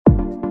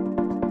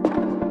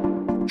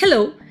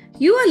Hello,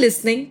 you are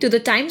listening to the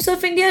Times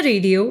of India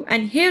radio,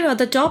 and here are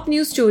the top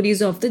news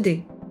stories of the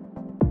day.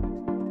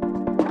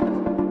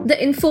 The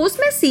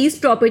enforcement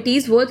seized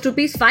properties worth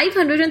Rs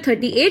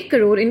 538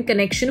 crore in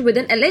connection with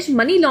an alleged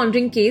money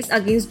laundering case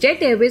against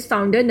Jet Airways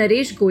founder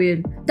Naresh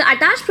Goyal. The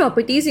attached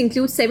properties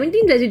include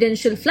 17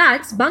 residential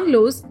flats,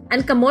 bungalows,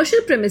 and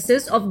commercial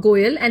premises of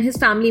Goyal and his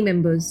family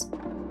members.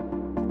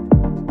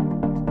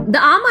 The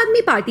Aam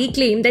Aadmi Party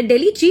claimed that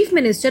Delhi Chief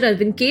Minister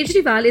Arvind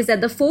Kejriwal is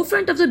at the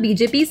forefront of the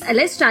BJP's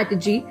alleged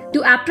strategy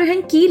to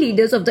apprehend key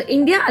leaders of the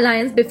India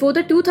Alliance before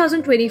the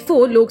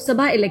 2024 Lok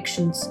Sabha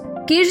elections.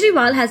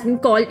 Kejriwal has been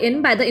called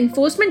in by the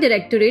Enforcement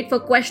Directorate for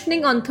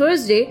questioning on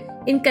Thursday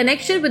in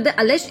connection with the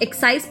alleged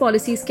excise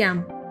policy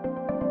scam.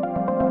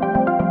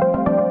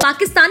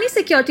 Pakistani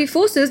security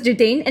forces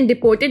detained and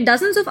deported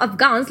dozens of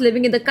Afghans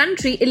living in the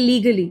country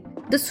illegally.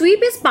 The sweep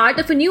is part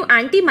of a new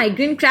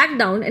anti-migrant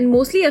crackdown and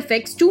mostly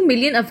affects 2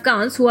 million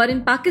Afghans who are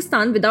in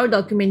Pakistan without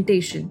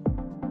documentation.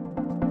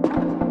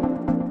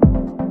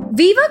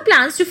 WeWork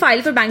plans to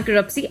file for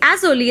bankruptcy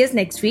as early as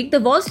next week, the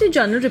Wall Street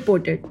Journal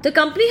reported. The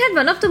company had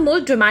one of the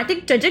most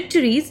dramatic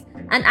trajectories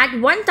and at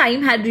one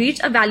time had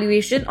reached a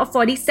valuation of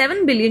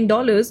 $47 billion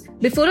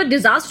before a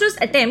disastrous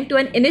attempt to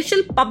an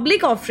initial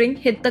public offering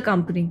hit the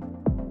company.